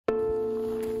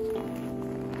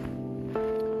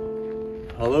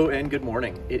Hello and good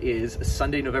morning. It is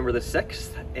Sunday, November the 6th,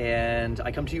 and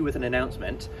I come to you with an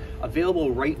announcement.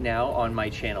 Available right now on my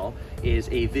channel is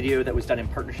a video that was done in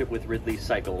partnership with Ridley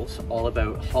Cycles, all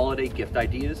about holiday gift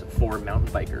ideas for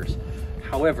mountain bikers.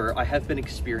 However, I have been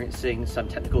experiencing some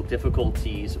technical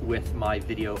difficulties with my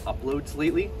video uploads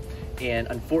lately, and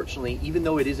unfortunately, even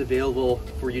though it is available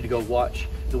for you to go watch,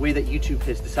 the way that YouTube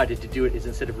has decided to do it is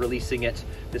instead of releasing it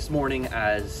this morning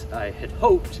as I had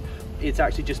hoped, it's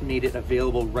actually just made it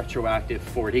available retroactive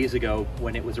 4 days ago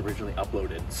when it was originally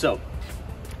uploaded. So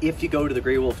if you go to the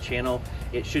Grey Wolf channel,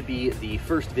 it should be the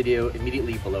first video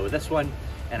immediately below this one,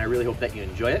 and I really hope that you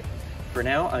enjoy it. For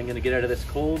now, I'm gonna get out of this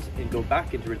cold and go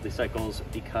back into Ridley Cycles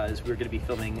because we're gonna be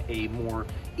filming a more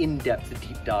in-depth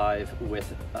deep dive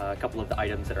with a couple of the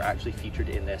items that are actually featured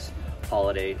in this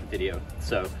holiday video.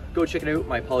 So go check it out.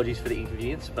 My apologies for the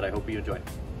inconvenience, but I hope you enjoy.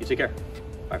 You take care.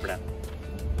 Bye for now.